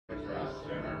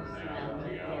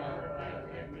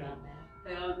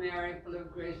Hail Mary, full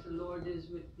of grace, the Lord is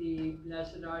with thee.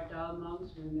 Blessed art thou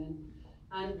amongst women,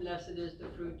 and blessed is the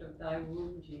fruit of thy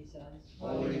womb, Jesus.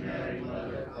 Holy Mary,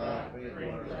 Mother of God, pray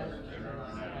for us sinners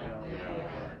now and at the hour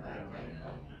of our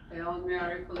death. Hail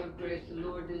Mary, full of grace, the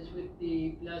Lord is with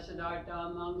thee. Blessed art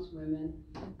thou amongst women,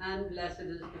 and blessed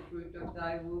is the fruit of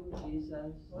thy womb,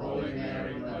 Jesus. Holy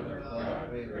Mary, Mother of God,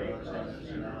 pray for us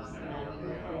sinners now and at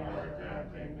the hour of our death.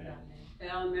 Amen.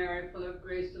 Hail Mary, full of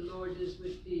grace, the Lord is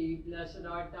with thee. Blessed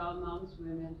art thou amongst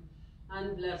women,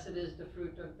 and blessed is the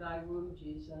fruit of thy womb,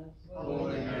 Jesus.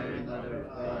 Holy Mary, Mother of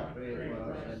God, pray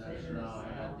for us sinners now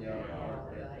and at the hour of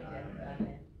our death.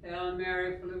 Amen. Hail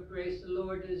Mary, full of grace, the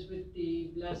Lord is with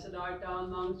thee. Blessed art thou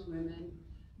amongst women,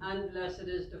 and blessed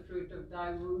is the fruit of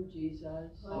thy womb,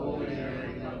 Jesus. Holy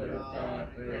Mary, Mother of God,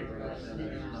 pray for us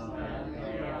sinners now and at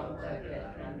the hour of our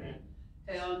death. Amen.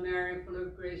 Hail Mary, full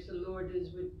of grace, the Lord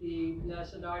is with thee.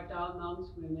 Blessed art thou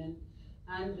amongst women,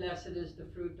 and blessed is the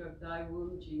fruit of thy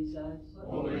womb, Jesus.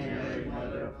 Holy Mary,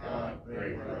 Mother of God,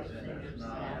 pray for us sinners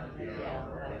now and at the hour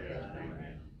of our death.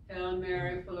 Amen. Hail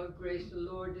Mary, full of grace, the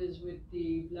Lord is with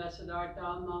thee. Blessed art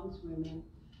thou amongst women,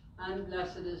 and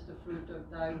blessed is the fruit of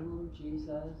thy womb,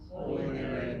 Jesus. Holy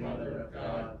Mary, Mother of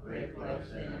God, pray for us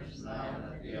sinners now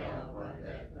and at the hour of our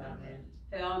death. Amen.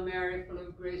 Hail Mary, full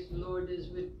of grace, the Lord is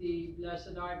with thee.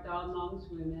 Blessed art thou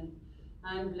amongst women,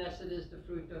 and blessed is the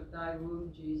fruit of thy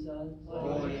womb, Jesus.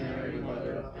 Holy Mary,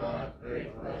 Mother of God,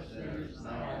 pray for us sinners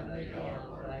now and at the hour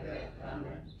of our death.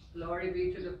 Amen. Glory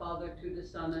be to the Father, to the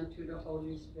Son, and to the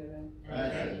Holy Spirit.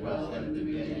 As it was in the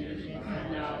beginning, is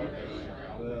now, and ever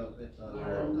shall be, world without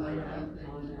end.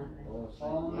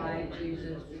 O my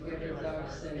Jesus, forgive us our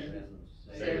sins,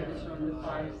 save us from the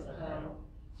fires of hell,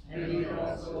 and lead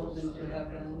all souls into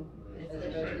heaven,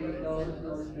 especially those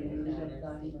most in need of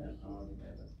thy mercy.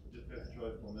 The fifth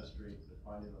joyful mystery, the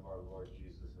finding of our Lord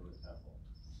Jesus in the temple.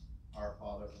 Our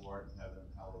Father who art in heaven,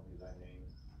 hallowed be thy name.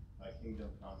 Thy kingdom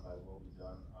come, thy will be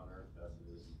done on earth as it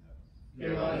is in heaven.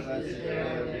 Give us this day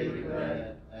our daily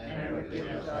bread, and forgive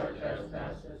us our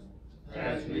trespasses,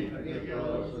 as we forgive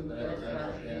those who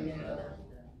trespass against us.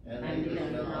 And lead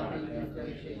us not into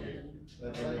temptation,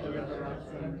 but deliver us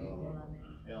from evil.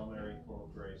 Hail Mary, full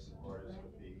of grace, the Lord is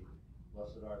with thee.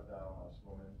 Blessed art thou amongst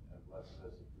women, and blessed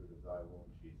is the fruit of thy womb,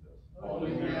 Jesus.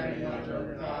 Holy Mary, Mother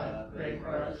of God, pray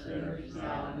for us sinners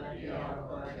now and at the hour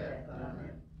of our death.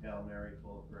 Amen. Hail Mary,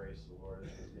 full of grace, the Lord is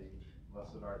with thee.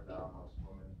 Blessed art thou amongst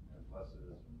women, and blessed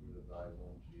is the fruit of thy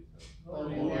womb, Jesus.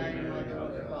 Holy Mary, Mother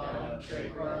of God,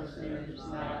 pray for us sinners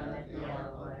now and at the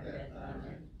hour of our death.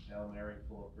 Amen. Hail Mary,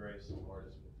 full of grace, the Lord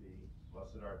is with thee.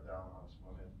 Blessed art thou amongst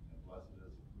women, and blessed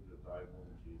is the fruit of thy womb,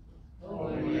 Jesus.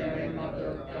 Holy Mary,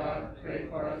 Mother of God, pray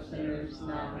for us sinners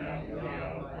now and at the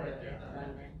hour of our death.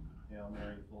 Amen. Hail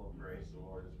Mary, full of grace, the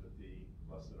Lord is with thee.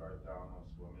 Blessed art thou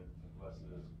amongst women, and blessed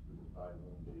is the fruit of thy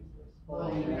womb, Jesus.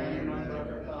 Holy Mary,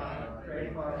 Mother of God,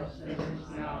 pray for us sinners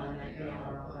now and at the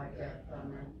hour of our death.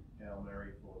 Amen. Hail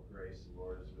Mary, full of grace, the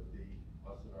Lord is with thee.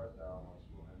 Blessed art thou amongst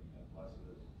women, and blessed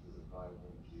is the fruit of thy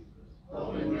womb, Jesus.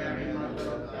 Holy Mary,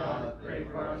 Mother of God, pray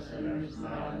for us sinners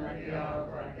now and at the hour of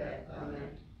our death.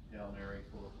 Amen. Hail Mary,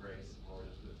 full of grace, the Lord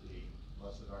is with thee.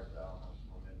 Blessed art thou amongst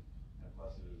women, and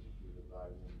blessed is the fruit of thy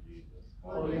womb, Jesus.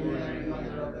 Holy Mary,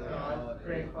 Mother of God,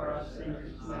 pray for us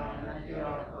sinners now and at the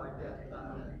hour of our death.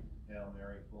 Amen. Hail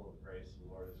Mary, full of grace, the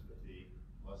Lord is with thee.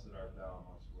 Blessed art thou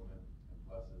amongst women, and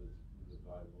blessed is the fruit of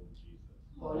thy womb, Jesus.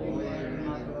 Holy Mary,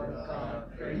 Mother of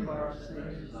God, pray for us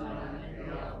sinners now and at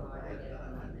the hour of our death.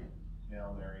 Amen.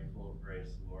 Hail Mary, full of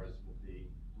grace, the Lord is with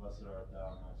thee. Blessed art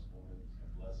thou amongst women, and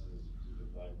blessed is the fruit of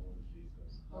thy womb,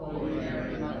 Jesus. Holy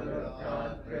Mary, Mother of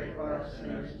God, pray for us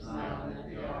sinners now and at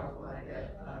the hour of our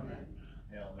death. Amen.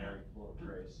 Hail Mary, full of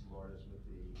grace, the Lord is with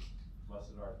thee.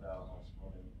 Blessed art thou amongst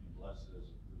women, and blessed is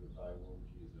the fruit of thy womb,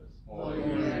 Jesus. Holy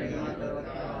Mary, Mother of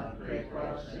God, pray for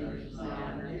us sinners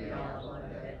now and at the hour of our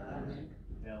death. Amen.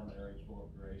 Hail Mary, full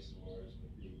of grace, the Lord is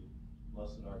with thee.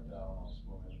 Blessed art thou amongst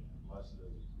women, and blessed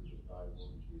is the fruit of thy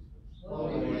womb, Jesus.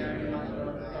 Holy Mary,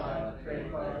 Mother of God, pray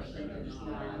for us sinners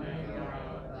now and at the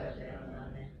hour of our death.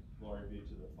 Amen. Glory be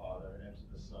to the Father, and to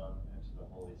the Son, and to the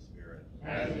Holy Spirit.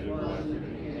 As it was in the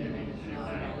beginning, is now,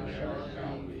 and ever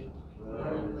shall be,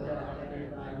 world without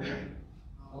end. Amen.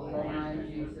 O my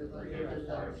Jesus, forgive us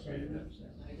our sins,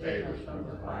 save us from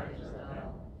the fires of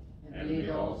hell, and lead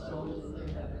all souls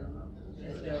into heaven,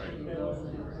 especially those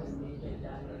who need of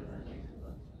thy mercy.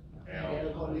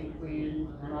 Hail, Holy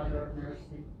Queen, Mother of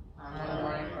Mercy, how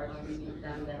thy hearts we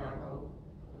defend our hope.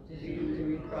 To you do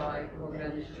we cry, poor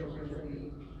banished children of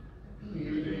Eve. To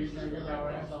you do we send our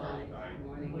aside,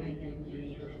 mourning and in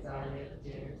need of valley of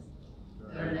tears.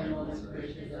 Turn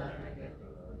advocate,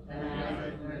 and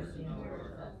have mercy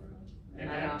towards us. And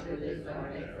after this our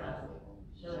exile,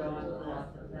 show us the loss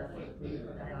of blessed fruit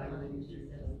of thy womb, Jesus.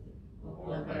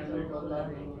 O ever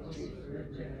loving, sweet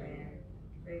Virgin Mary,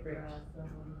 pray for us, O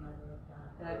Holy Mother of God,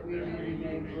 that we may be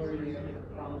made worthy of the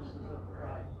promises of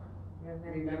Christ.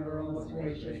 Remember, O most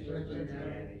gracious Virgin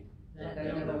Mary, that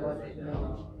never was it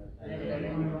known that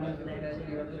anyone who fled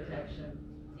to your protection,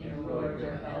 implored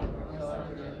your help, or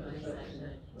sought your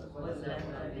intercession, was left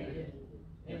unaided.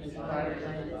 Inspired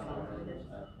by this confidence,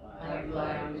 I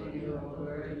fly unto you, O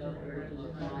Virgin of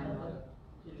Virgins, my Mother.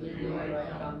 To you I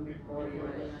come before you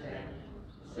and stand,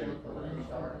 sinful and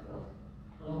sorrowful.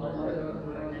 O Mother of the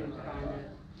Word incarnate,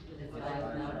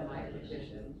 despise not my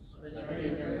petitions, but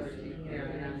in your mercy hear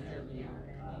and answer me.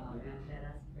 Amen. let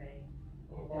us pray.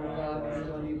 O God, whose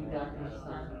only begotten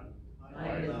Son,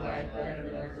 by his life, death,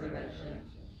 and resurrection,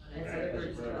 has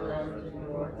purchased for us the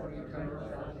reward of eternal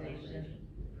salvation,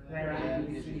 grant,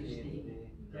 we beseech thee,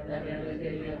 that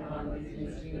meditating upon these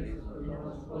mysteries of the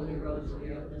most holy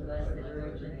rosary of the Blessed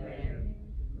Virgin Mary,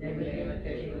 may we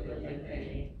imitate what they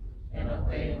contain, and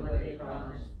obtain what they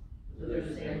promise, through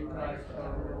the same Christ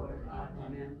our Lord.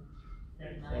 Amen.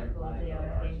 Saint Michael the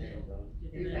Archangel,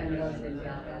 Defend us in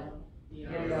battle,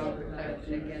 give our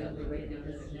protection against the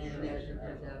wickedness and snares of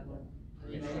the devil.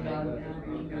 In God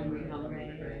and we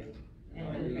humbly pray,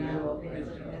 and to you, O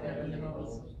Prince of heaven and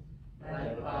hosts, by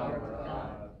the power of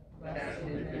God, cast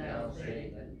into hell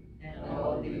Satan, and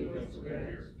all the evil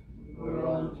spirits, who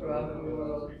roam throughout the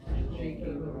world, seeking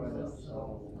the ruin of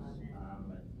souls.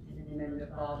 Amen. In the name of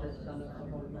the Father, Son,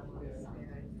 and the Holy Spirit.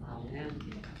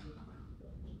 Amen.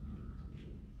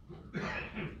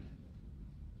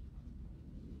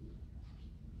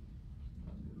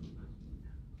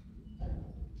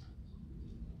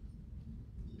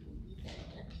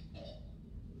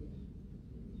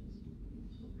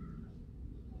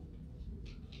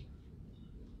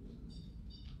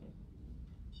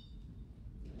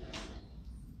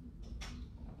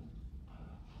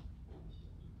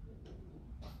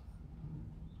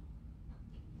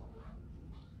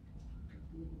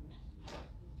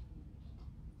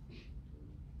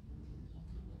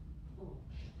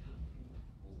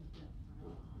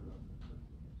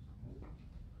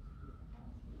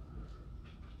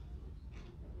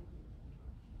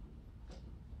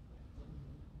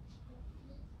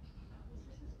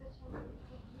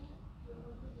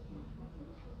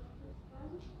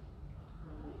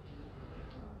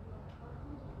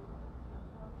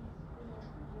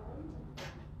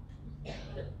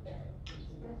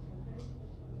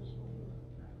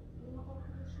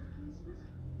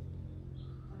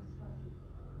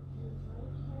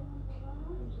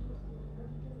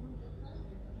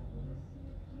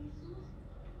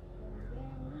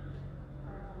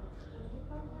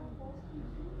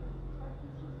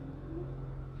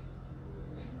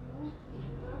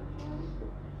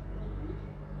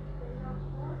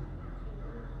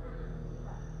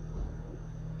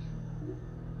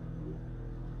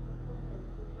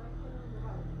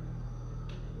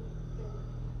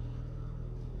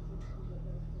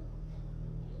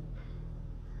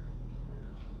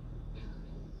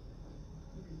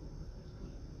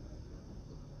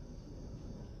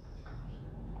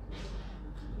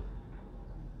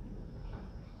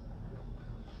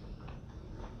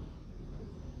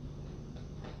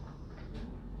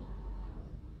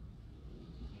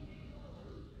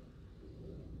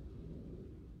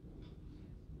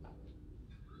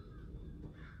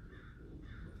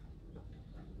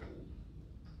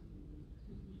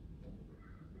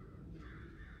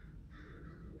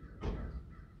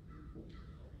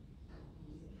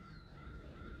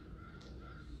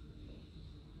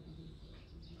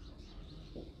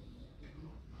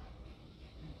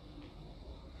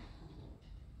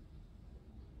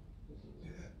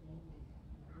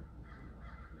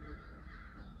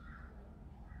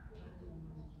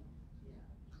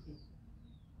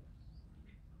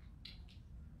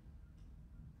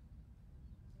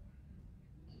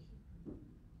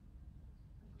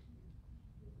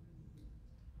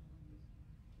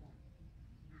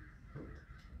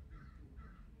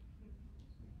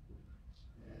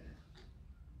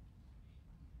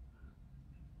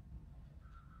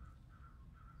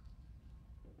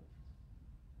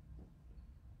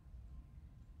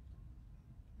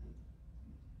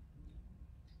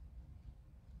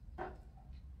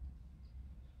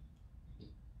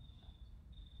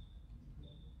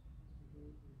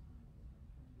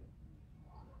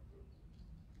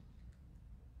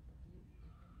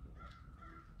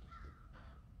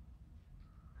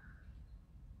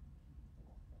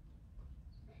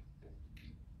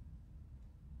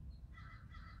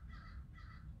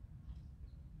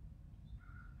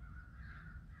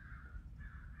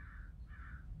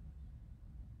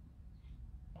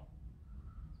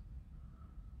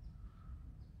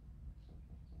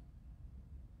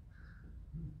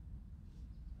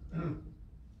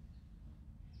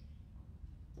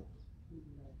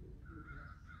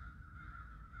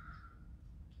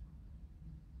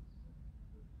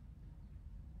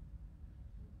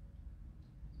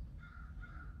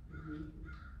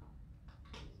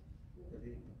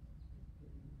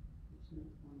 Different.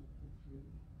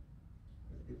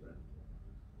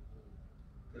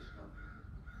 This one.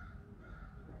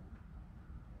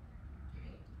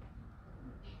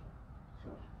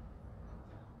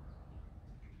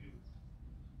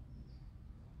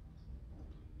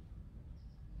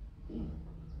 Sure.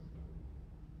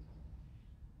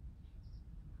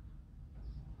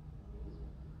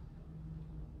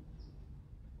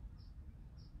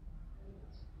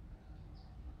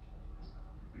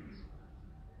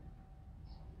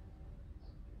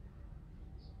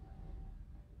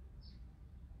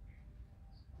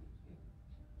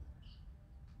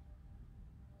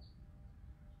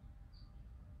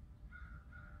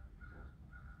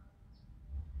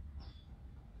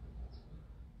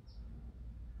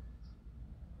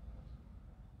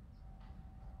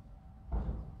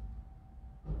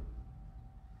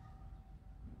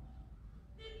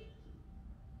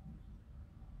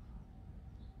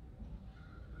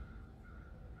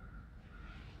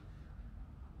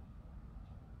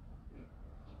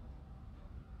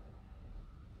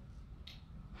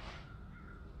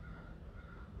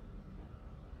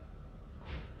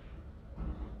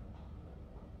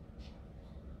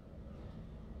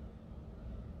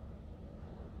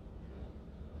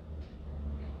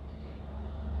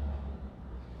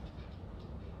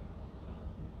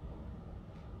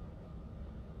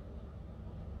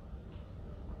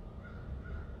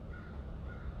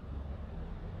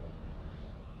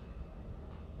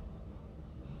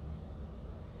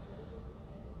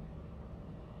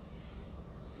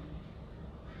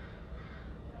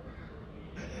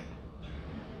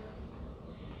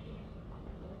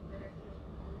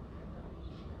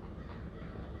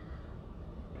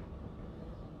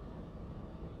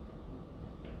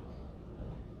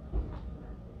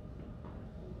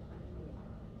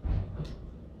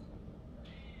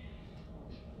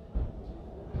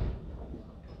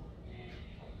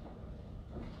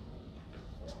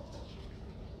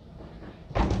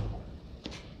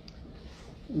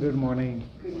 Good morning.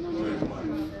 Good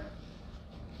morning.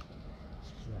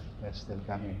 That's still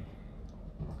coming.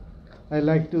 I'd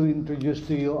like to introduce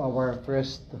to you our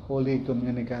first Holy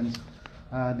Communicants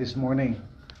this morning.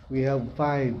 We have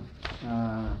 5.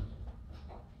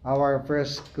 Our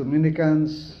first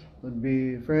communicants would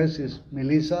be, first is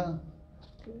Melissa.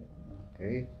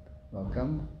 Okay,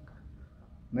 welcome.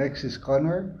 Next is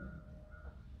Connor.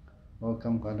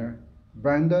 Welcome, Connor.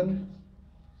 Brandon.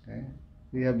 Okay.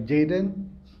 We have Jaden.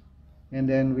 And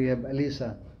then we have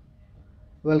Alisa.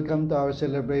 Welcome to our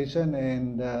celebration,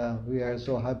 and we are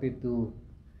so happy to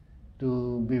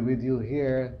be with you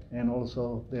here, and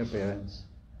also their parents.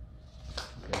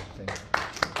 Okay, thank you.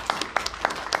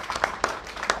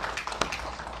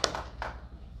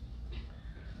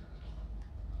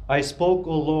 I spoke,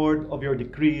 O Lord, of your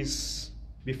decrees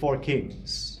before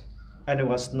kings, and I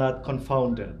was not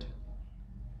confounded.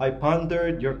 I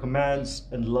pondered your commands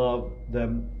and loved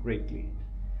them greatly.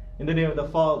 In the name of the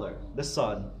Father, the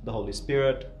Son, the Holy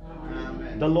Spirit,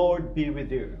 Amen. The Lord be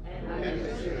with you. And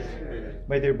with your spirit.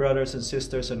 My dear brothers and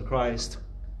sisters in Christ,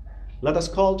 let us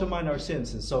call to mind our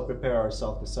sins and so prepare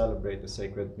ourselves to celebrate the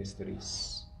sacred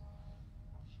mysteries.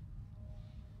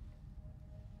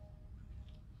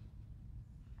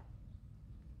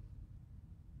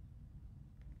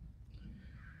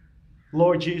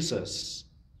 Lord Jesus,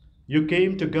 you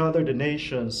came to gather the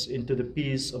nations into the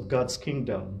peace of God's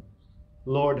kingdom.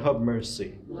 Lord, have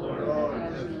mercy. Lord,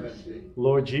 have mercy.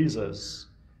 Lord Jesus,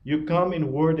 you come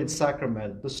in word and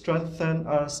sacrament to strengthen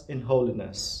us in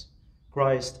holiness.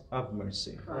 Christ, have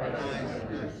mercy. Christ,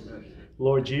 have mercy.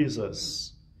 Lord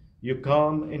Jesus, you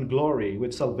come in glory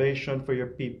with salvation for your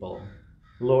people.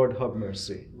 Lord, have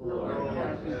mercy. Lord,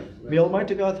 have mercy. May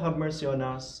Almighty God have mercy on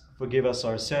us, forgive us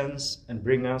our sins, and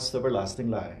bring us to everlasting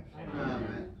life.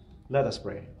 Amen. Let us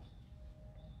pray.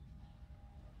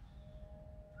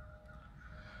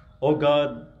 O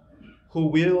God, who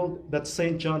willed that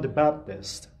St. John the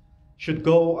Baptist should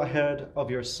go ahead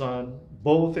of your Son,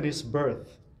 both in his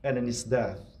birth and in his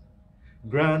death,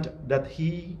 grant that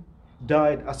he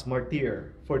died as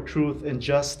martyr for truth and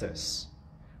justice.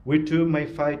 We too may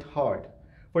fight hard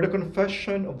for the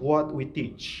confession of what we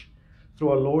teach, through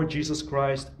our Lord Jesus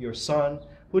Christ, your Son,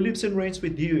 who lives and reigns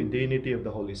with you in the unity of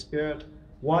the Holy Spirit,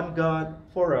 one God,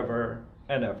 forever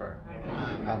and ever.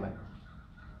 Amen. Amen.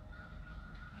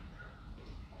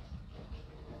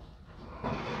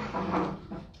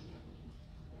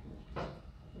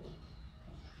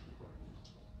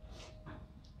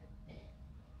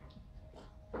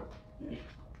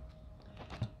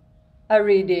 A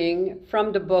reading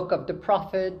from the book of the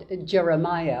prophet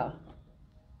Jeremiah.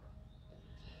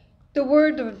 The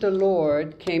word of the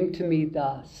Lord came to me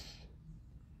thus.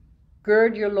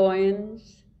 Gird your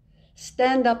loins,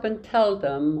 stand up and tell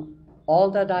them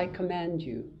all that I command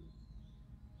you.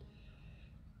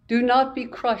 Do not be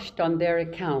crushed on their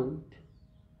account,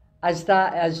 as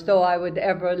though I would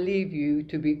ever leave you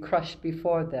to be crushed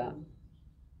before them.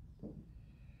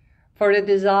 For it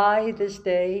is I this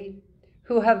day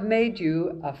who have made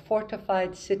you a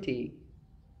fortified city,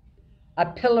 a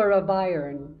pillar of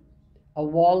iron, a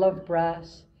wall of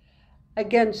brass,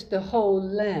 against the whole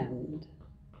land,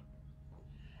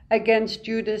 against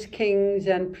Judah's kings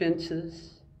and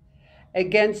princes,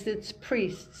 against its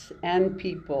priests and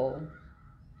people.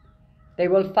 They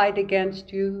will fight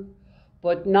against you,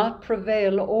 but not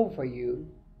prevail over you.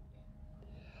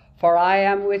 For I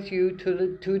am with you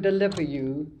to deliver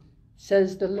you,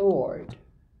 says the Lord.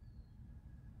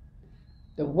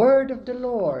 The word of the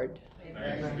Lord.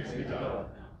 Thanks be to God.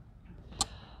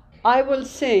 I will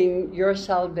sing your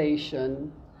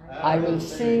salvation. I will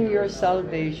sing your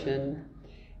salvation.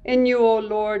 In you, O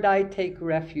Lord, I take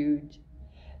refuge.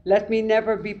 Let me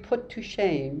never be put to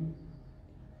shame.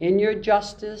 In your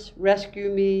justice, rescue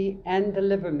me and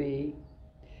deliver me.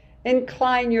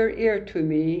 Incline your ear to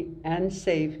me and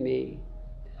save me.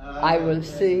 I will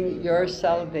sing your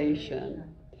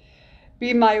salvation.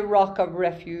 Be my rock of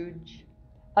refuge,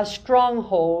 a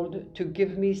stronghold to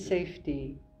give me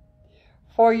safety.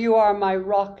 For you are my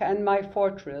rock and my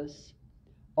fortress.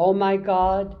 O my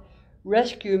God,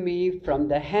 rescue me from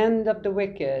the hand of the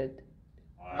wicked.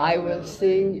 I will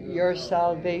sing your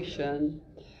salvation.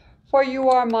 For you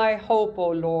are my hope, O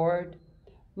Lord,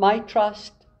 my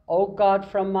trust, O God,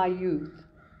 from my youth.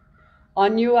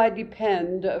 On you I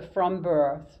depend from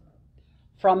birth.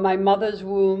 From my mother's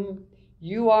womb,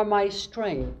 you are my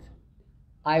strength.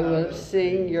 I will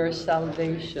sing your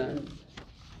salvation.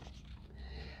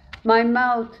 My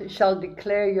mouth shall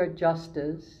declare your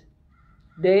justice,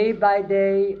 day by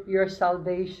day your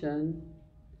salvation.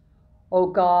 O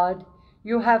God,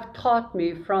 you have taught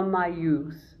me from my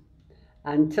youth.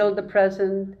 Until the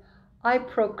present, I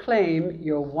proclaim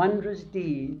your wondrous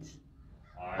deeds.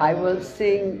 I will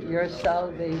sing your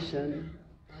salvation.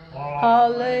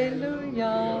 Hallelujah,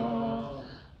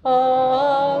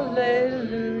 hallelujah,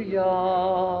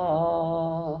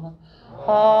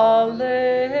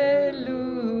 hallelujah.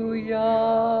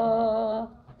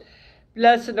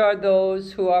 Blessed are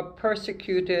those who are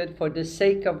persecuted for the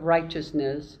sake of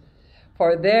righteousness,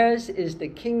 for theirs is the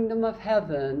kingdom of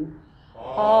heaven.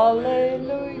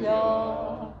 Hallelujah,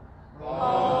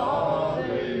 hallelujah,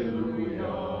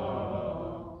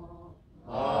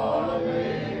 hallelujah.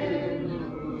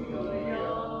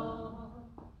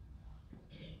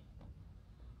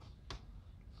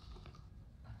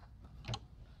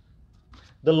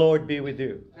 The Lord be with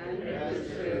you. And with the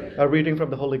Spirit. A reading from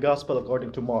the Holy Gospel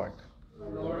according to Mark.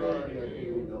 Glory to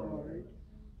you, Lord.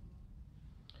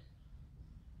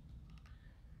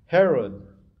 Herod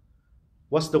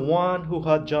was the one who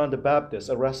had John the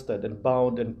Baptist arrested and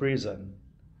bound in prison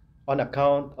on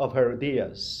account of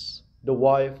Herodias, the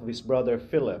wife of his brother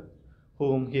Philip,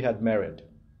 whom he had married.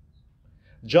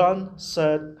 John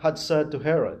had said to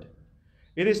Herod,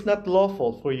 "It is not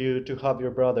lawful for you to have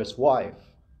your brother's wife."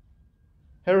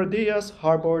 Herodias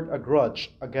harbored a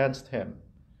grudge against him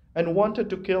and wanted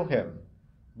to kill him,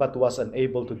 but was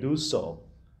unable to do so.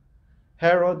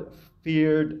 Herod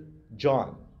feared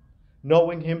John,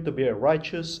 knowing him to be a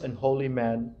righteous and holy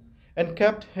man, and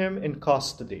kept him in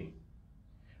custody.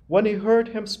 When he heard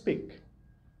him speak,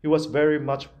 he was very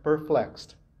much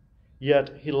perplexed,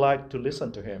 yet he liked to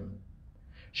listen to him.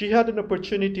 She had an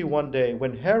opportunity one day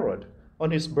when Herod,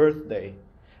 on his birthday,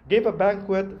 gave a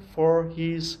banquet for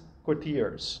his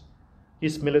courtiers,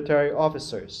 his military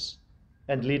officers,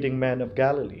 and leading men of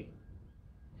Galilee.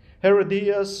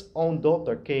 Herodias' own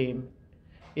daughter came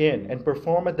in and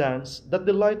performed a dance that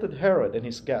delighted Herod and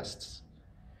his guests.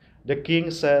 The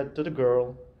king said to the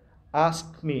girl,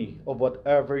 "Ask me of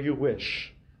whatever you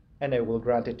wish, and I will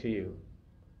grant it to you."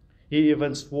 He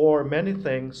even swore many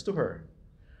things to her.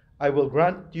 "I will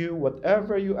grant you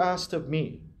whatever you asked of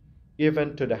me,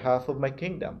 even to the half of my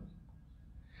kingdom."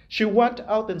 She went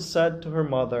out and said to her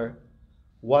mother,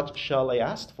 "What shall I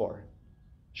ask for?"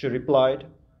 She replied,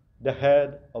 "The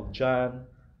head of John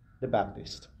the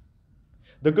Baptist."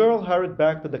 The girl hurried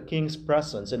back to the king's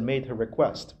presence and made her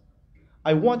request.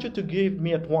 "I want you to give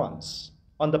me at once,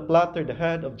 on the platter, the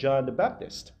head of John the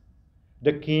Baptist."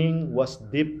 The king was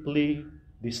deeply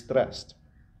distressed.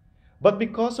 But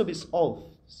because of his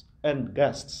oaths and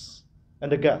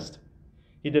the guest,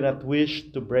 he did not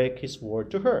wish to break his word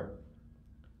to her.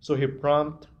 So he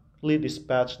promptly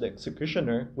dispatched the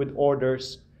executioner with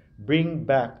orders, "Bring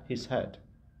back his head."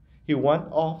 He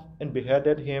went off and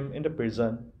beheaded him in the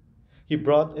prison. He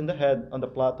brought in the head on the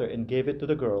platter and gave it to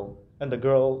the girl, and the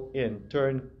girl in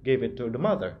turn gave it to the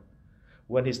mother.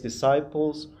 When his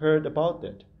disciples heard about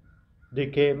it, they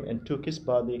came and took his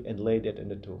body and laid it in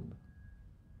the tomb.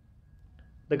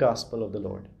 The Gospel of the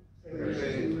Lord. Praise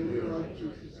to you, Lord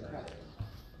Jesus Christ.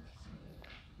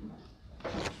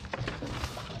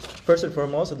 First and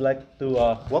foremost, I'd like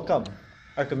to welcome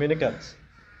our communicants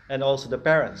and also the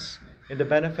parents. In the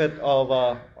benefit of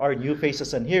our new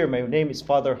faces in here, my name is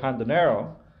Father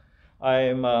Jandonero.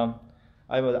 I'm an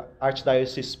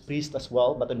archdiocese priest as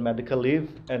well, but on medical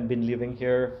leave, and been living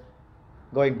here,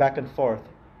 going back and forth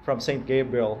from St.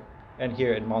 Gabriel and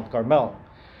here in Mount Carmel.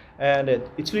 And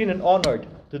it's been an honor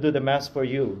to do the Mass for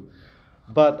you.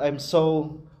 But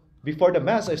before the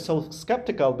Mass, I'm so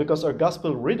skeptical because our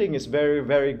Gospel reading is very,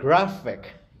 very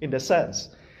graphic in the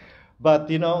sense. But,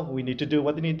 we need to do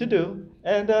what we need to do.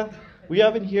 And we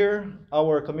have in here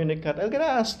our communicant. I'm going to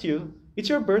ask you, it's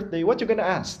your birthday, what you going to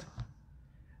ask?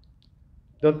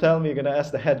 Don't tell me you're going to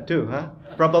ask the head too, huh?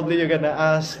 Probably you're going to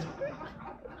ask,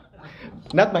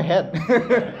 not my head.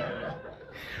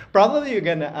 Probably you're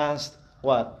going to ask,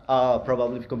 what?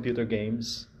 Probably computer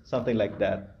games, something like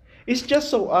that. It's just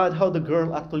so odd how the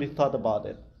girl actually thought about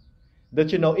it.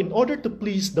 That, in order to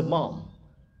please the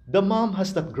mom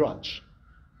has that grudge.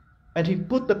 And he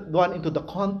put that one into the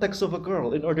context of a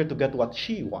girl in order to get what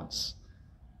she wants.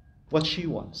 What she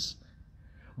wants.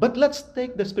 But let's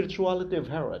take the spirituality of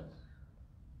Herod.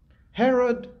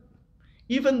 Herod,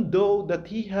 even though that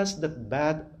he has that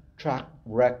bad track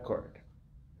record,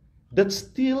 that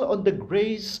still on the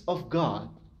grace of God,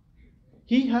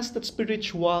 he has that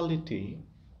spirituality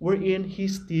wherein he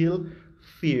still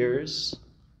fears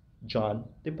John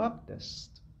the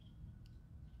Baptist.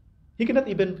 He cannot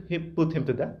even put him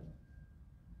to death.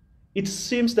 It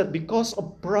seems that because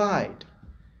of pride,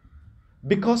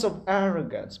 because of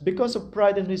arrogance, because of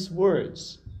pride in his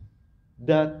words,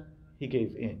 that he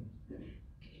gave in.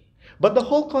 But the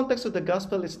whole context of the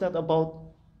gospel is not about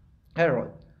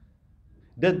Herod.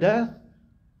 The death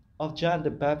of John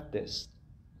the Baptist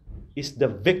is the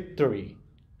victory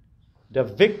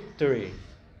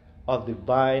of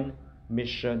divine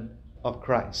mission of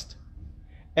Christ.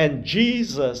 And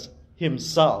Jesus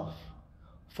himself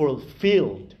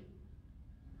fulfilled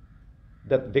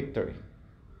that victory.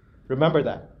 Remember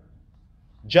that.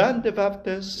 John the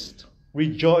Baptist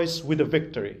rejoiced with the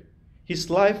victory.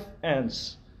 His life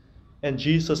ends and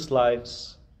Jesus'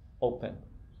 life's open.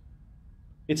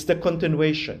 It's the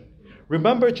continuation.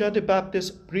 Remember, John the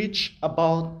Baptist preached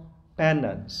about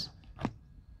penance.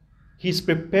 He's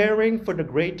preparing for the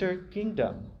greater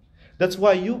kingdom. That's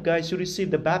why you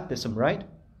received the baptism, right?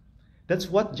 That's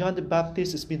what John the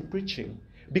Baptist has been preaching.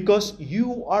 Because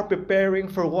you are preparing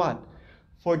for what?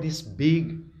 For this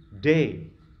big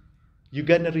day. You're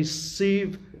going to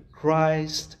receive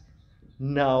Christ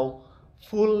now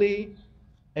fully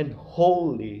and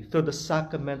wholly through the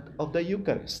sacrament of the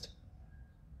Eucharist.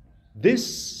 This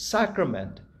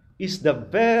sacrament is the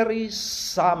very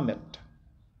summit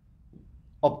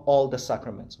of all the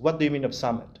sacraments. What do you mean of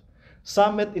summit?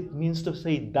 Summit, it means to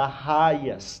say the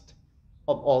highest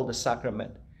of all the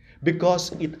sacrament.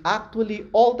 Because it actually,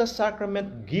 all the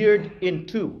sacrament geared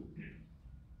into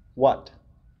what?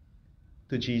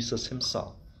 To Jesus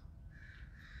himself.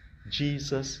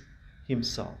 Jesus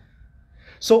himself.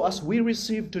 So as we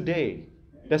receive today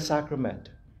the sacrament,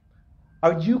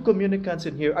 our new communicants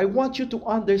in here, I want you to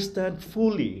understand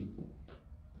fully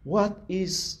what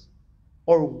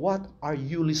are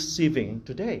you receiving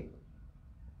today.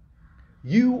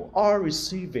 You are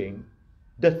receiving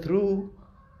the true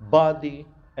body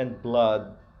and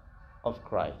blood of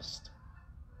Christ.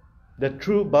 The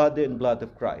true body and blood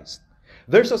of Christ.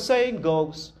 There's a saying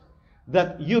goes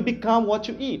that you become what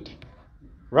you eat.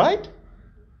 Right?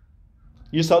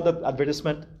 You saw that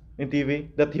advertisement in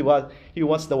TV that he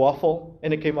wants the waffle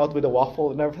and it came out with a waffle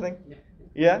and everything?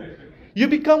 Yeah? You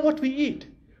become what we eat.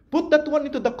 Put that one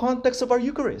into the context of our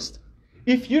Eucharist.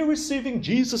 If you're receiving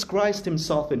Jesus Christ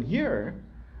himself in here,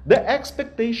 the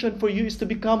expectation for you is to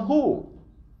become who?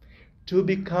 To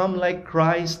become like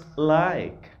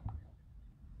Christ-like.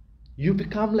 You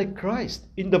become like Christ.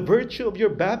 In the virtue of your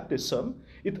baptism,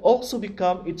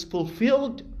 it's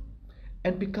fulfilled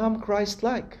and become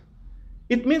Christ-like.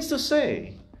 It means to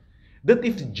say that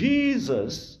if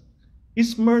Jesus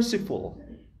is merciful,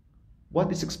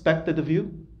 what is expected of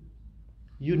you?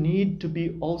 You need to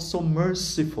be also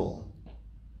merciful.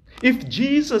 If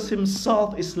Jesus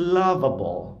himself is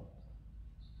lovable,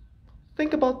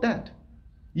 think about that.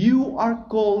 You are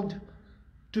called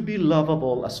to be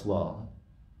lovable as well.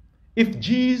 If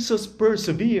Jesus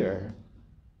persevered,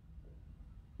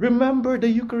 remember the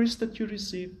Eucharist that you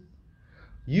receive.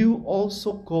 you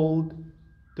also called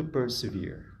to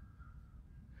persevere.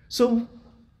 So,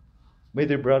 my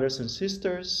dear brothers and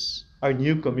sisters, our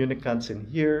new communicants in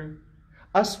here,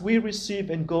 as we receive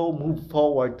and move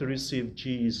forward to receive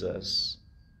Jesus,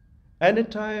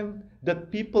 anytime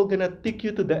that people gonna take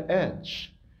you to the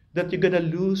edge, that you're gonna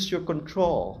lose your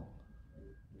control,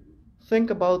 think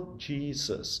about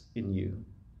Jesus in you.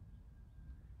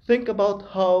 Think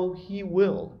about how he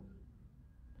will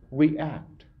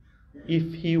react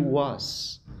if he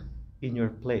was in your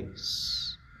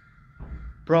place.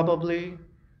 Probably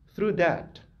through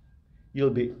that, you'll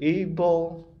be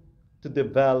able to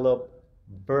develop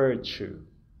virtue,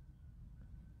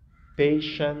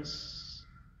 patience,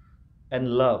 and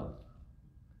love,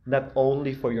 not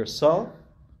only for yourself,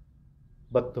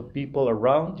 but to people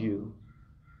around you,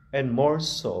 and more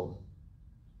so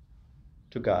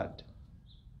to God.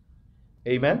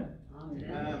 Amen?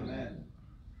 Amen.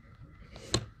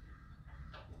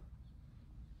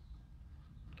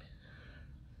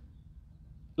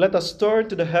 Let us turn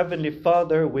to the Heavenly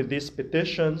Father with these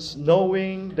petitions,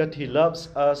 knowing that He loves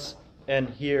us and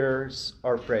hears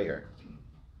our prayer.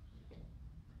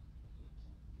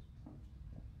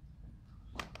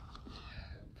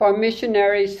 For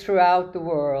missionaries throughout the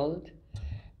world,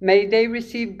 may they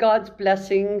receive God's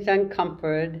blessings and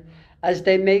comfort as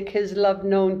they make His love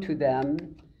known to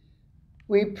them.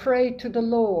 We pray to the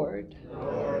Lord.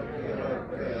 Lord, hear our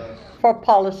prayers. For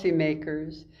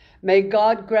policymakers, may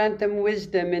God grant them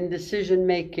wisdom in decision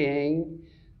making.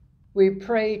 We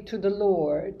pray to the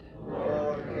Lord.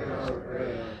 Lord, hear our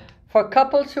prayers. For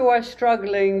couples who are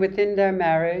struggling within their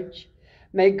marriage,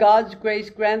 may God's grace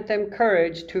grant them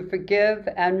courage to forgive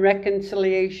and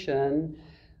reconciliation.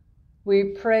 We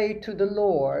pray to the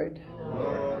Lord.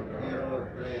 Lord, hear our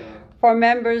prayers. For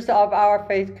members of our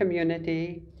faith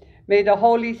community, may the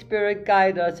Holy Spirit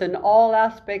guide us in all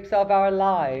aspects of our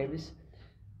lives.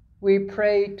 We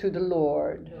pray to the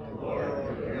Lord.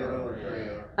 Lord, hear our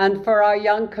prayers. And for our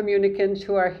young communicants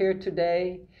who are here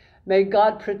today, may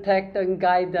God protect and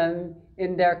guide them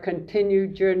in their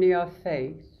continued journey of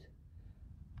faith.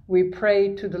 We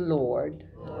pray to the Lord.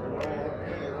 Lord,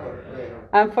 hear our prayers.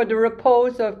 And for the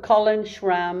repose of Colin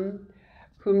Schramm,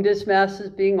 whom this Mass is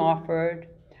being offered,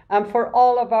 and for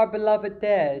all of our beloved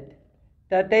dead,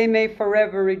 that they may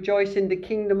forever rejoice in the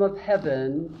kingdom of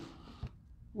heaven,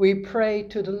 we pray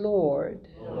to the Lord.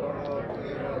 Lord,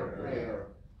 hear our prayer.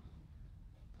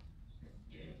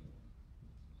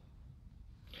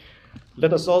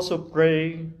 Let us also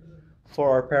pray for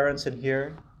our parents in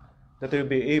here, that they will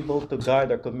be able to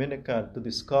guide our communicant to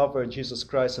discover Jesus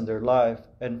Christ in their life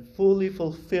and fully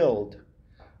fulfilled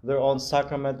their own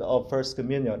sacrament of First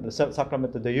Communion, the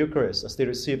sacrament of the Eucharist, as they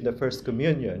receive the First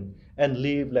Communion and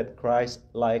live like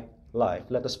Christ-like life.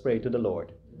 Let us pray to the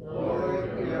Lord.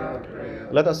 Lord, hear our prayer.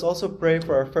 Let us also pray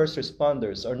for our first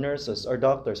responders, our nurses, our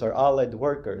doctors, our allied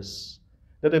workers,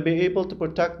 that they'll be able to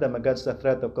protect them against the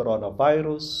threat of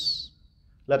coronavirus.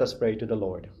 Let us pray to the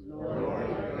Lord. Lord,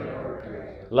 hear our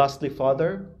prayer. Lastly,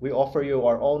 Father, we offer you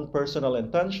our own personal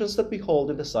intentions that we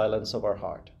hold in the silence of our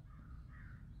heart.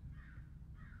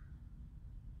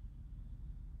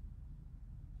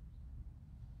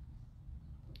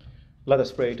 Let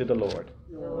us pray to the Lord.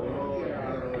 Lord, hear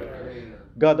our prayer.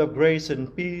 God of grace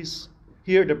and peace,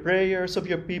 hear the prayers of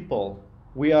your people.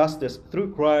 We ask this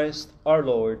through Christ our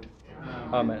Lord.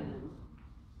 Amen.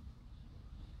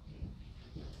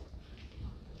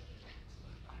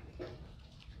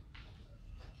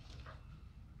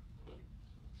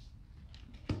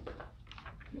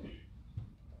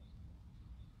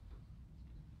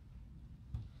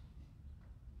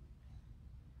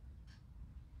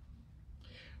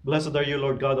 Blessed are you,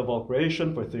 Lord God of all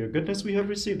creation, for through your goodness we have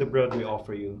received the bread we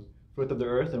offer you. Fruit of the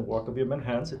earth and work of human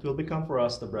hands, it will become for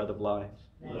us the bread of life.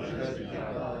 Blessed be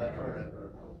God forever.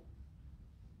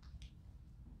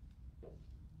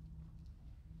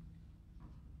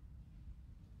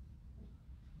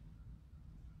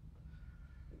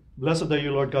 Blessed are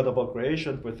you, Lord God of all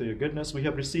creation, for through your goodness we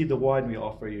have received the wine we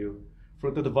offer you.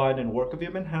 Fruit of the vine and work of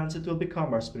human hands, it will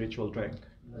become our spiritual drink.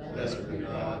 Blessed be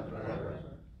God forever.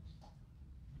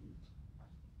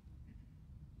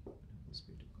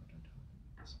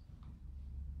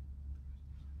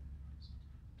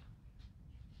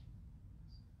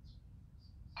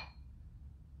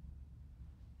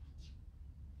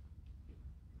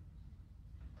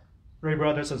 Pray,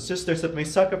 brothers and sisters, that my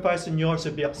sacrifice and yours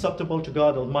will be acceptable to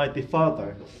God Almighty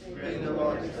Father. May the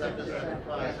Lord accept the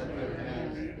sacrifice at your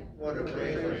hands, for the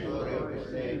praise and glory of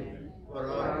his name, for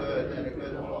our good and the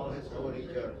good of all his holy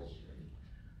church.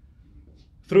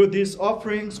 Through these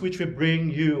offerings which we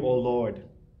bring you, O Lord,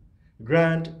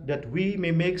 Grant that we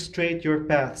may make straight your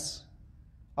paths,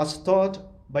 as taught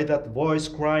by that voice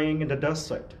crying in the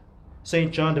desert,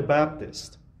 St. John the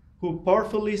Baptist, who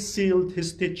powerfully sealed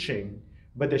his teaching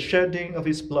by the shedding of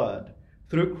his blood,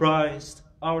 through Christ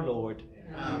our Lord.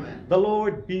 Amen. The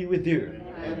Lord be with you.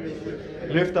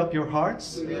 Lift up your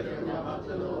hearts.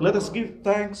 Let us give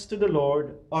thanks to the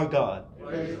Lord our God.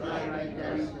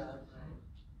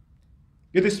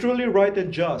 It is truly right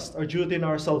and just, our duty and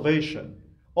our salvation,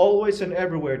 always and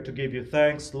everywhere to give you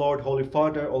thanks, Lord, Holy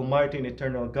Father, Almighty and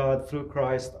Eternal God, through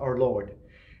Christ our Lord.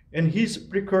 And his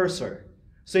precursor,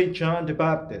 St. John the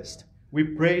Baptist, we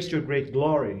praise your great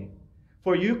glory.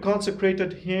 For you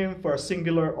consecrated him for a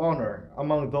singular honor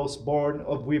among those born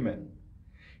of women.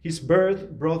 His birth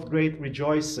brought great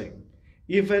rejoicing.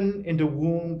 Even in the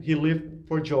womb he lived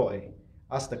for joy,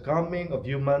 as the coming of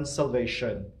human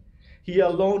salvation. He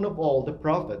alone of all the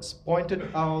prophets pointed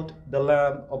out the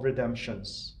Lamb of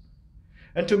redemptions.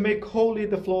 And to make holy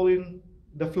the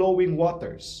flowing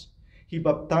waters, he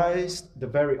baptized the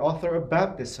very author of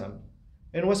baptism,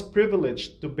 and was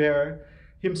privileged to bear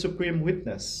him supreme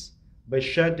witness by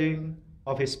shedding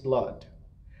of his blood.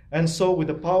 And so with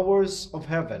the powers of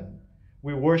heaven,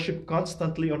 we worship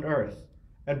constantly on earth,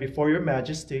 and before your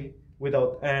majesty,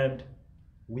 without end,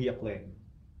 we acclaim.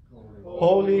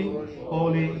 Holy,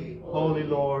 holy, holy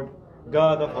Lord,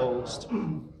 God of hosts,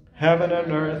 heaven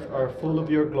and earth are full of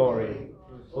your glory.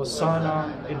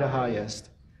 Hosanna in the highest.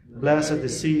 Blessed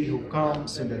is he who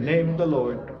comes in the name of the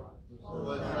Lord.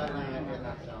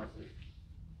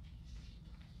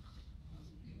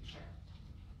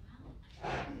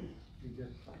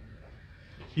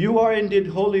 You are indeed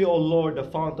holy, O Lord, the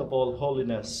fount of all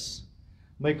holiness.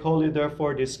 Make holy,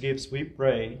 therefore, these gifts, we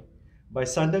pray, by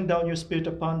sending down your Spirit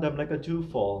upon them like a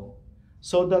dewfall,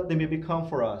 so that they may become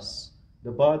for us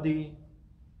the body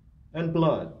and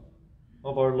blood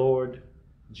of our Lord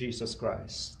Jesus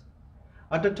Christ.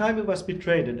 At the time he was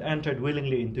betrayed and entered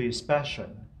willingly into his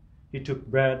passion, he took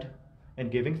bread,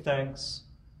 and giving thanks,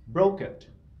 broke it,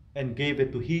 and gave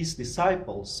it to his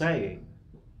disciples, saying,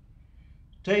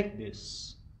 "Take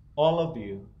this, all of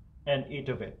you, and eat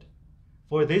of it,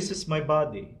 for this is my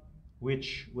body,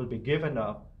 which will be given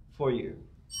up for you."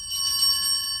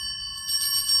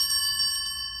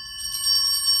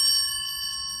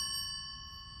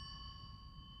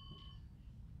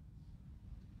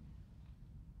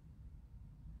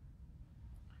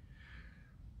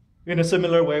 In a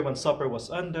similar way, when supper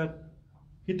was ended,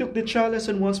 he took the chalice,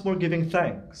 and once more giving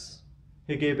thanks,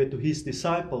 he gave it to his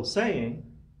disciples, saying,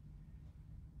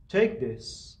 "Take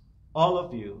this, all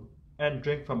of you, and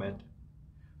drink from it.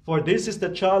 For this is the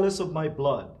chalice of my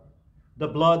blood, the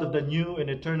blood of the new and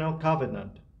eternal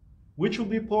covenant, which will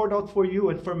be poured out for you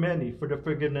and for many for the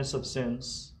forgiveness of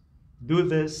sins. Do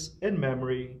this in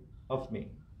memory of me."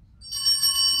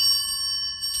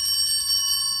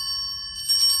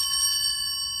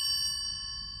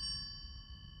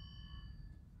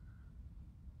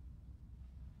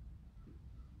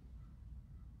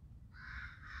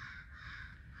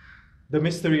 The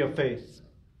mystery of faith.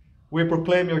 We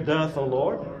proclaim your death, O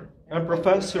Lord, and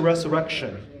profess your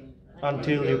resurrection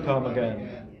until you come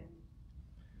again.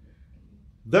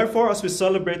 Therefore, as we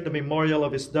celebrate the memorial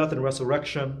of his death and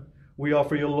resurrection, we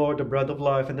offer you, Lord, the bread of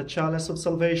life and the chalice of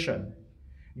salvation,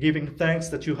 giving thanks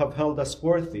that you have held us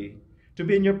worthy to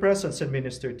be in your presence and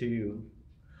minister to you.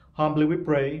 Humbly we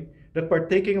pray that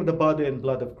partaking of the body and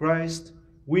blood of Christ,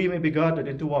 we may be gathered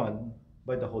into one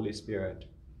by the Holy Spirit.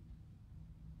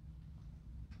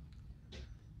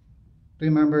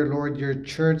 Remember, Lord, your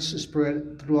church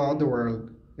spread throughout the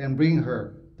world, and bring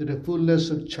her to the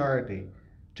fullness of charity,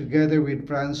 together with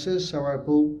Francis, our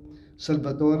Pope,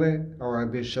 Salvatore, our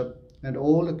Bishop, and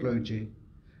all the clergy.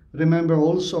 Remember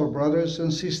also our brothers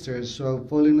and sisters who have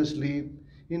fallen asleep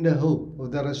in the hope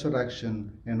of the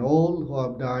resurrection, and all who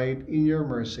have died in your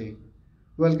mercy.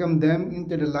 Welcome them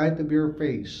into the light of your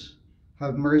face.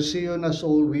 Have mercy on us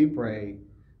all, we pray,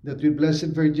 that with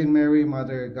Blessed Virgin Mary,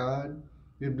 Mother of God,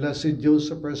 with Blessed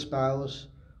Joseph, her spouse,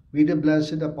 with the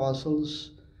blessed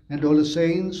apostles, and all the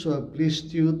saints who have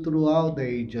pleased you throughout the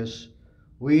ages,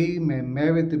 we may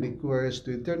merit to be heirs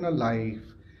to eternal life,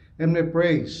 and may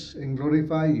praise and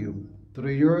glorify you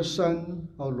through your Son,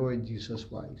 our Lord Jesus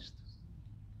Christ.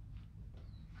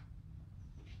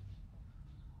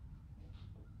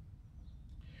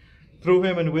 Through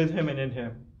him, and with him, and in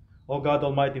him, O God,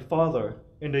 Almighty Father,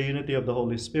 in the unity of the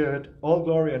Holy Spirit, all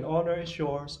glory and honor is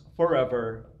yours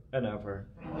forever and ever.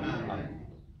 Amen.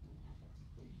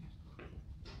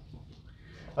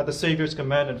 At the Savior's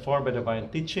command, informed by divine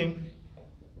teaching,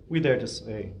 we dare to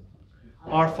say,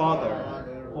 Our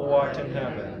Father, who art in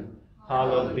heaven,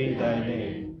 hallowed be thy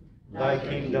name. Thy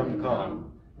kingdom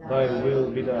come, thy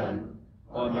will be done,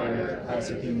 on earth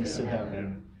as it is in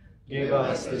heaven. Give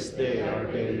us this day our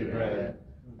daily bread,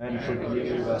 and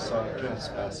forgive us our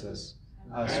trespasses,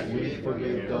 as we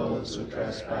forgive those who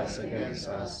trespass against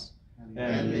us.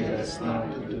 And lead us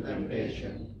not into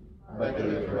temptation, but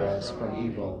deliver us from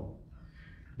evil.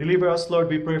 Deliver us, Lord,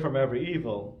 we pray, from every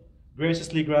evil.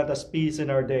 Graciously grant us peace in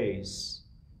our days,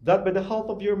 that by the help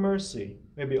of your mercy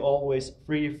may be always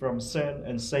free from sin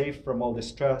and safe from all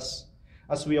distress,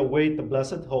 as we await the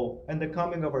blessed hope and the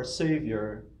coming of our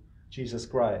Savior, Jesus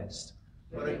Christ.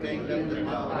 For the kingdom, the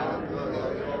power, and the glory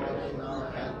are yours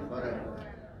now and forever.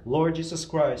 Lord Jesus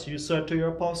Christ, you said to your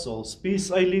apostles, "Peace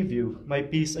I leave you, my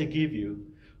peace I give you.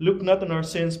 Look not on our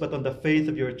sins, but on the faith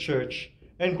of your church,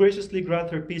 and graciously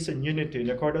grant her peace and unity in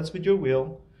accordance with your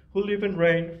will, who live and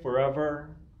reign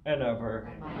forever and ever."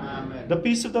 Amen. The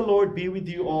peace of the Lord be with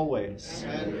you always.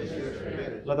 And with your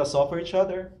spirit. Let us offer each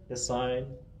other the sign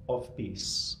of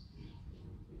peace.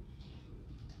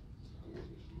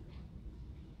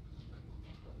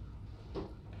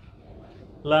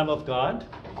 Lamb of God,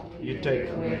 you take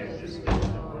away the sin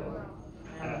of the world.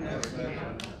 Lamb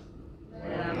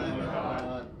of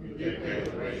God, you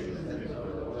take away the sins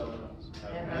of the world.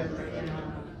 Have mercy on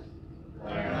us.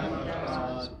 Lamb of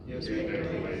God, you take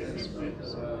away the sins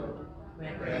of the world.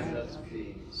 Grant us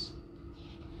peace.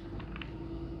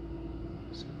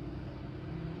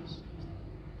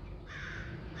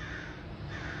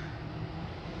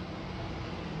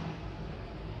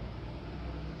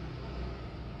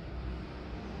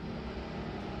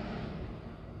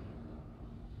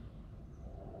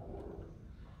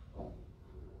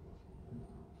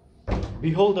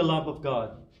 Behold the Lamb of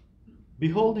God.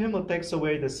 Behold him who takes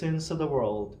away the sins of the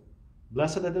world.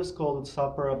 Blessed are those called to the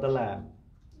supper of the Lamb.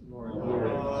 Lord,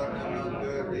 I'm not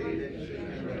worthy that you should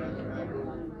enter under my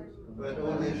roof, but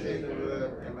only say the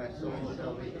word, and my soul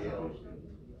shall be healed.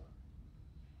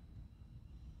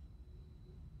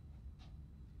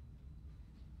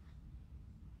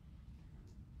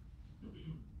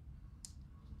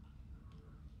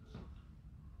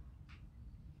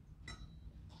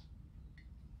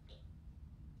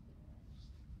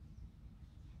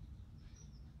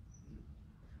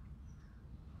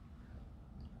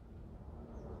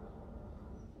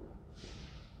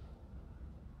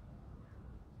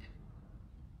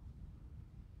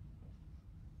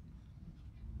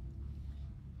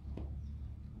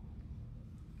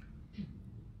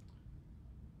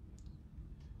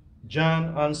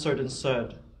 John answered and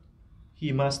said,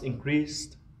 "He must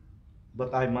increase,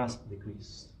 but I must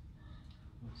decrease."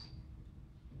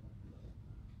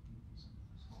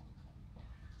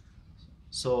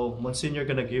 So, Monsignor,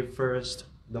 going to give first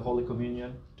the Holy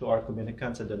Communion to our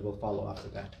communicants, and then we'll follow after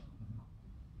that.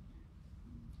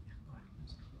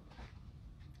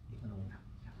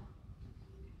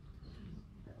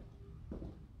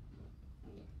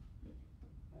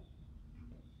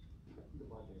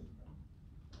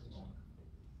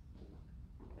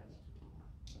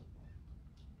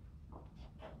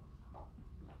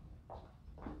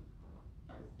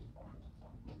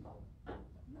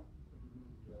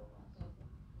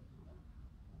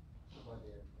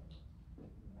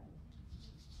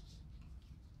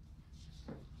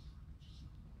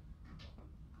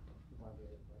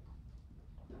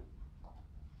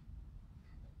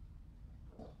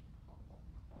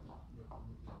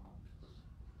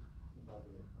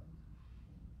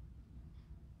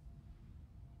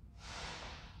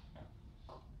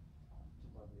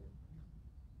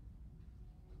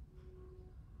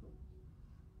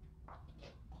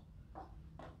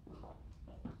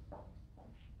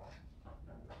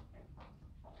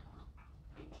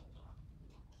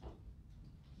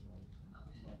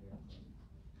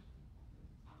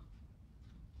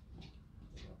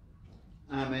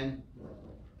 Amen.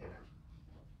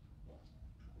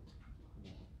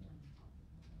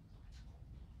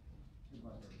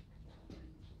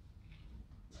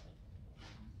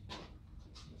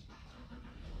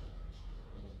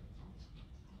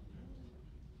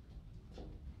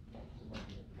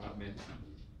 Amen.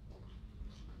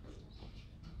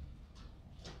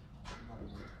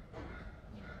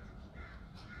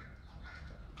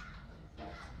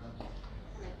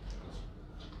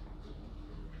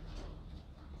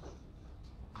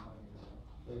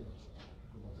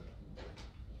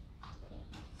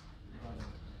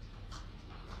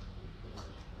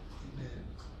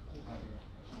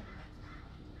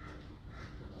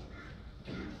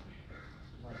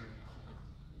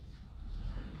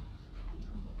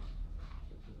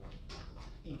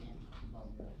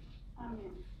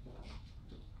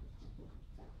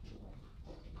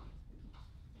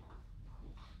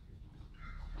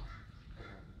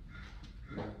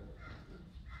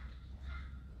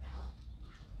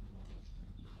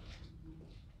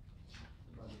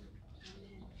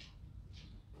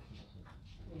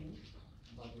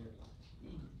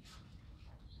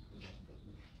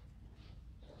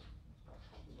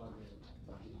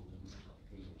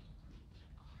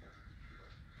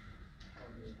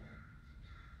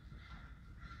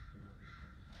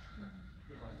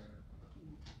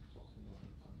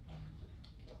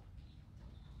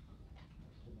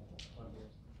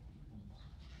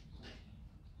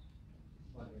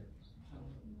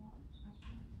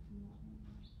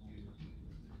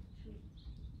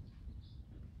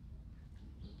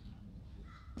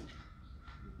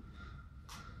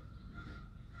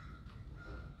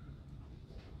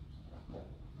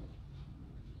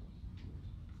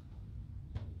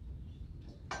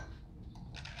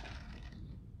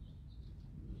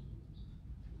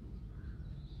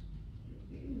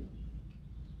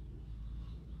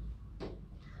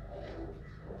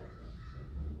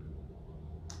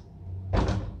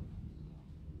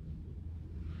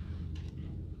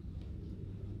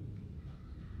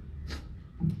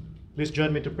 Please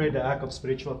join me to pray the act of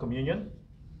spiritual communion.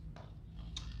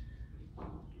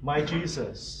 My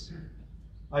Jesus,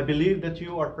 I believe that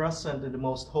you are present in the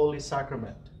most holy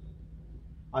sacrament.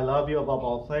 I love you above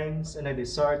all things, and I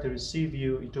desire to receive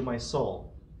you into my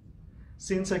soul.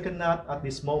 Since I cannot at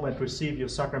this moment receive you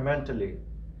sacramentally,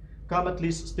 come at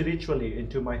least spiritually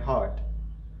into my heart.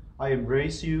 I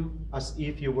embrace you as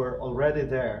if you were already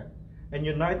there, and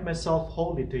unite myself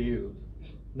wholly to you.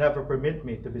 Never permit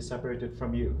me to be separated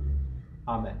from you.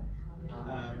 Amen.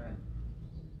 Amen.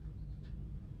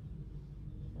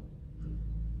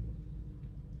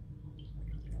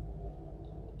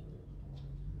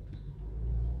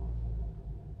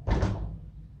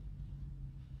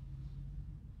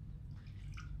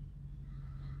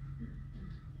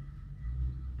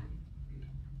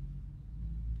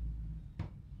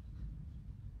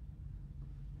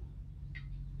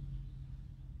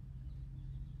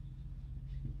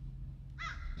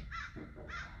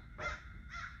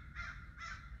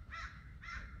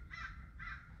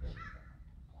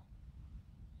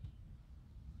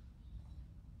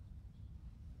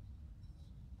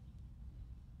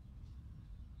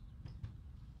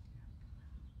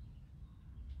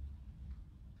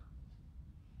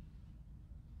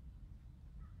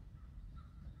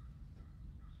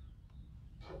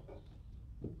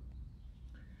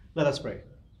 Let us pray.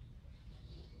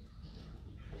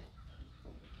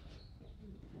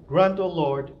 Grant, O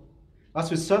Lord, as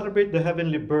we celebrate the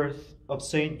heavenly birth of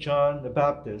Saint John the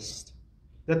Baptist,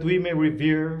 that we may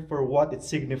revere for what it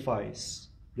signifies,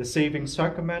 the saving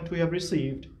sacrament we have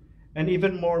received, and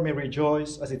even more may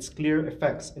rejoice as its clear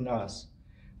effects in us.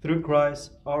 Through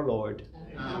Christ our Lord.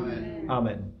 Amen.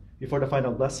 Amen. Before the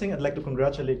final blessing, I'd like to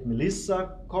congratulate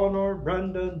Melissa, Connor,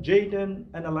 Brandon, Jaden,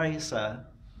 and Eliza.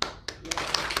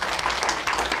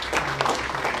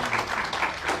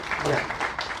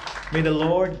 May the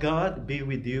Lord God be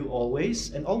with you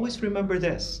always, and always remember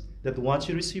this, that once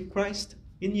you receive Christ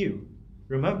in you,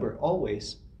 remember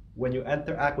always, when you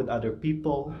interact with other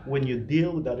people, when you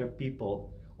deal with other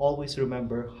people, always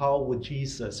remember how would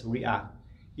Jesus react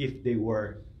if they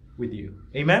were with you.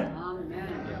 Amen?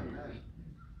 Amen.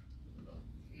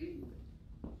 Yeah.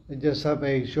 I just have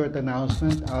a short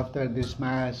announcement. After this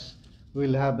Mass,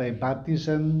 we'll have a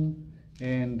baptism,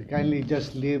 and kindly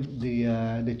just leave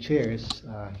the chairs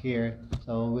here.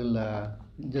 So we'll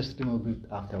just remove it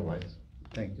afterwards.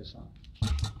 Thank you, son.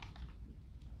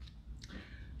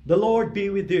 The Lord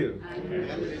be with you.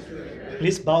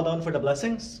 Please bow down for the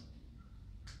blessings.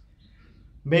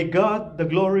 May God, the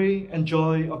glory and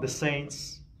joy of the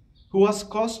saints, who has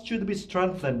caused you to be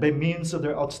strengthened by means of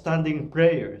their outstanding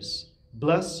prayers,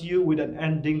 bless you with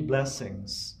unending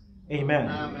blessings. Amen.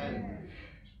 Amen.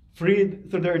 Freed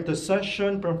through their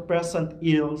intercession from present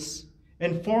ills,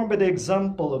 and formed by the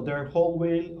example of their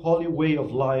holy way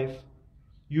of life,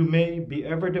 you may be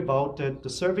ever devoted to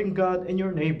serving God and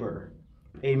your neighbor.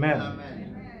 Amen.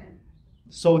 Amen.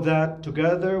 So that,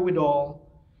 together with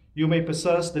all, you may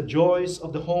possess the joys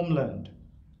of the homeland,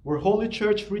 where Holy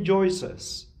Church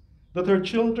rejoices that her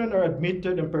children are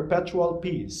admitted in perpetual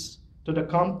peace to the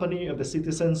company of the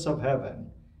citizens of heaven.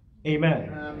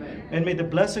 Amen. Amen. And may the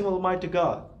blessing of Almighty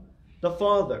God, the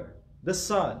Father, the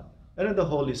Son, and the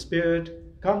Holy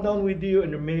Spirit come down with you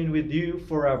and remain with you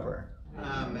forever.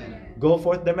 Amen. Go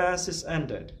forth, the Mass is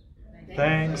ended.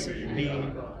 Thanks be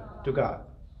to God.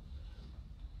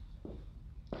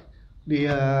 The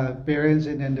parents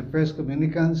and then the first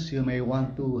communicants, you may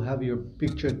want to have your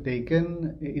picture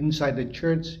taken inside the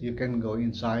church. You can go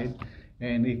inside.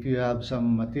 And if you have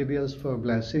some materials for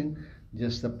blessing,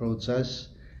 just approach us.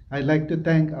 I'd like to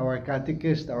thank our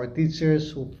catechists, our teachers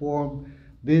who form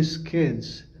these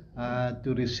kids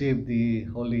to receive the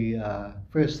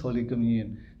first Holy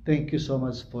Communion. Thank you so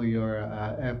much for your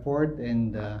effort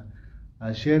and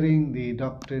sharing the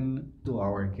doctrine to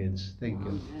our kids. Thank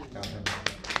you.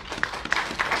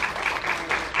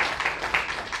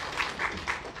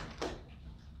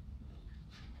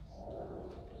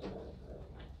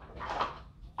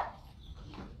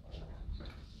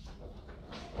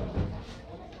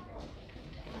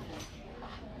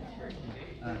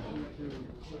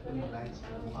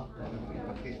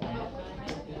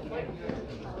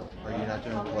 Are you not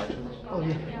doing collections? Oh,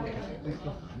 yeah. Okay.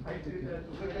 Thank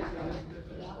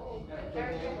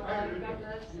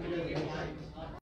you.